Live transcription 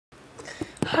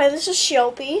Hi, this is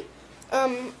Shelby.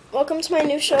 Welcome to my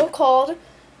new show called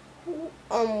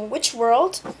Witch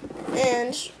World.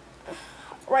 And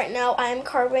right now I am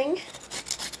carving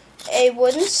a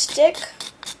wooden stick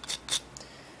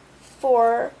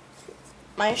for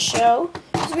my show.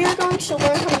 So we are going to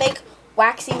learn how to make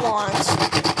waxy wands.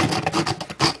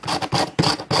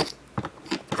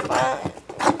 Scrap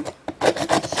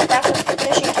the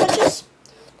finishing touches.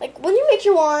 Like when you make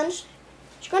your wand,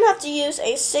 you're going to have to use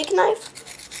a steak knife,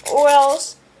 or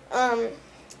else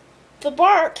the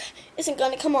bark isn't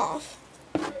going to come off.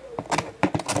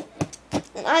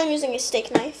 And I'm using a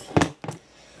steak knife.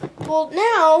 Well,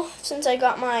 now, since I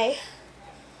got my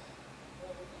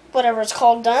whatever it's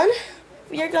called done,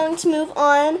 we are going to move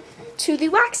on to the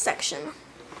wax section.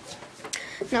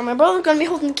 Now my brother's going to be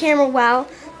holding the camera while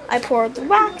I pour the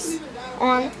wax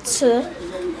onto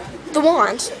the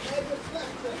wand.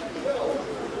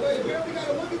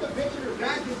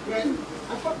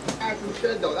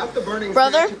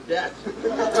 Brother,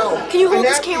 can you hold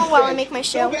this camera while I make my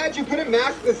show? Now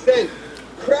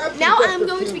I'm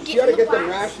going to be getting the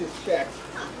wax.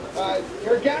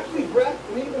 Her ghastly breath,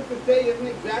 needless to say, isn't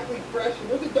exactly fresh,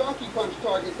 and there's a donkey punch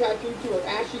target tattooed to her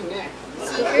ashy neck.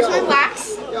 See, here's my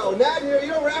wax. Yo, Nat here, you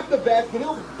don't rap the best, and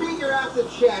he'll beat your ass at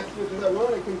checks, which is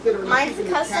ironic considering Mine's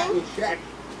cussing.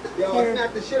 Yo, I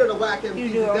smacked the shit out of whack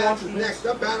MC's asses next.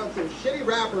 I battled some shitty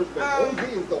rappers, but OZ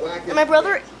is the whackest. And my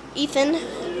brother, Ethan,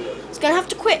 is going to have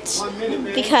to quit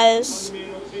because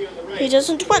he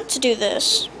doesn't want to do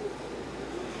this.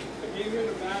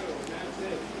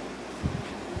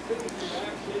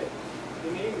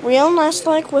 Real nice,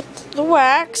 like with the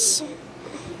wax.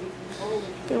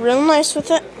 Be real nice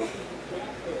with it.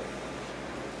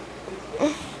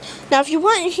 Now, if you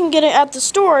want, you can get it at the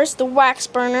stores, the wax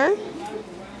burner.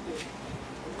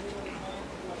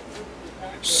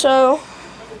 So,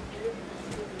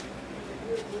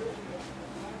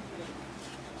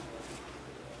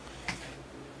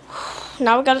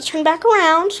 now we got to turn back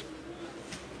around.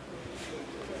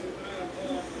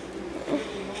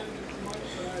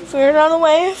 Figured out a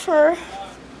way for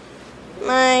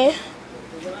my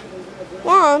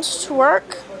wand to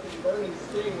work.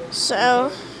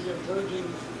 So,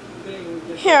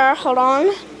 here, hold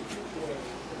on.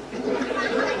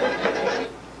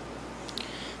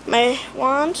 My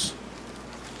wand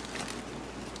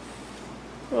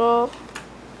will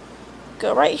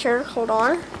go right here. Hold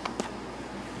on.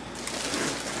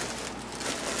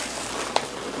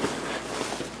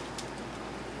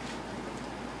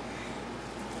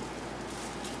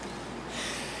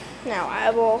 Now I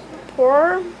will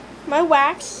pour my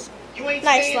wax. You ain't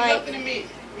nice, saying like. nothing to me.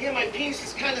 Me and my penis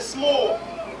is kind of small,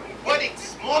 but it's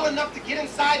small enough to get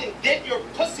inside and dent your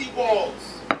pussy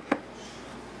walls.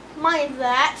 Mind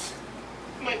that.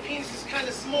 My penis is kind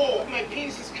of small. My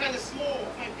penis is kind of small.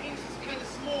 My penis is kind of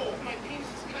small. My penis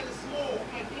is kind of small.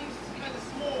 My penis is kind of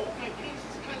small. My penis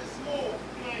is kind of small.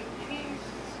 My penis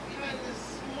is kind of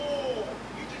small.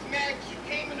 You just mad 'cause you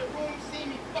came in the room seeing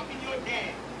me fucking your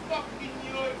dad. Fucking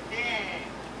your dad.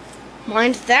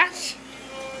 Mind that.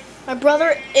 My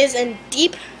brother is in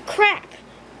deep crap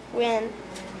when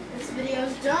this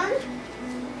video's done.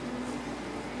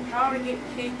 How to get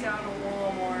kicked out of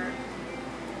Walmart.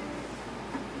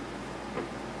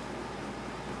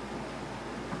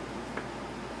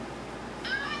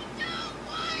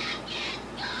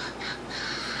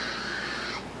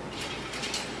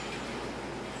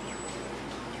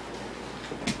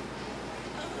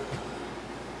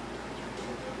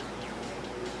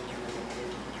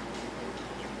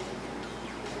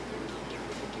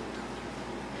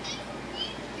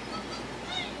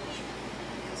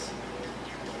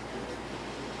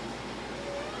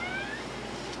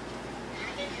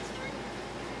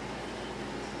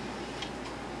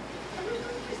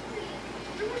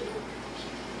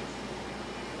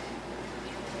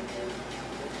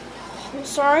 I'm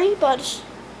sorry, but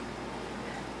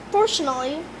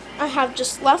fortunately, I have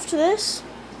just left this,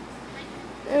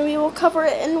 and we will cover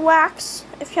it in wax.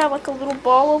 If you have like a little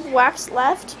ball of wax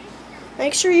left,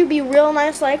 make sure you be real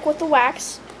nice like with the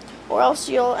wax, or else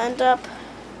you'll end up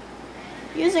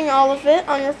using all of it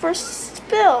on your first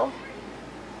spill.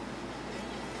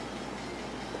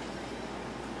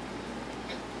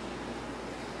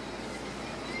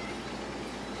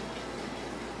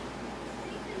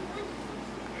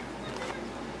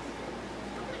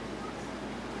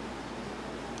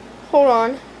 Hold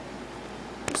on.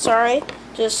 I'm sorry.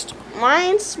 Just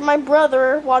mine's my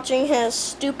brother watching his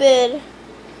stupid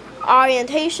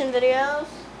orientation videos.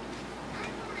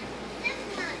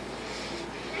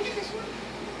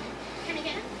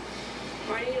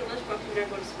 Why do you need a lunchbox when you're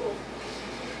going to school?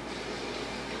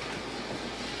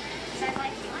 Sounds like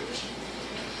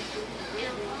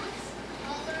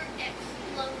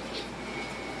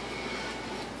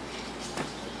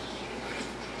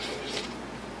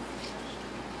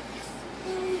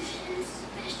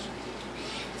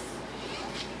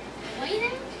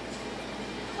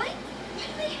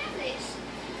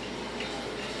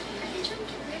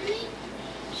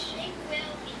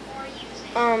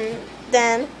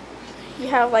Then you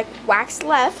have like wax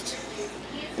left.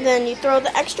 Then you throw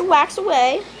the extra wax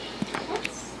away.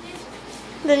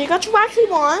 Then you got your waxy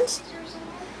wand.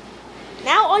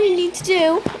 Now all you need to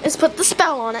do is put the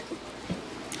spell on it.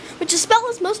 Which the spell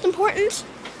is most important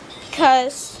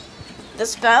because the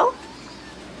spell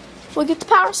will get the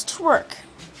powers to work.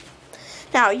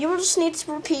 Now you will just need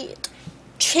to repeat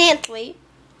chantly,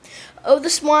 "Oh,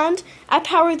 this wand, I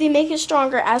power thee, make it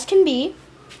stronger as can be.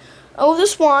 Oh,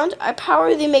 this wand, I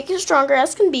power thee, make it stronger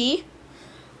as can be.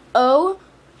 Oh,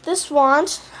 this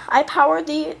wand, I power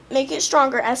thee, make it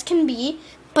stronger as can be."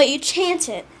 But you chant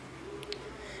it.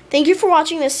 Thank you for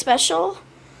watching this special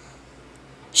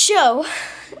show,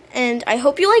 and I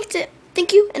hope you liked it.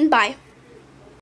 Thank you, and bye.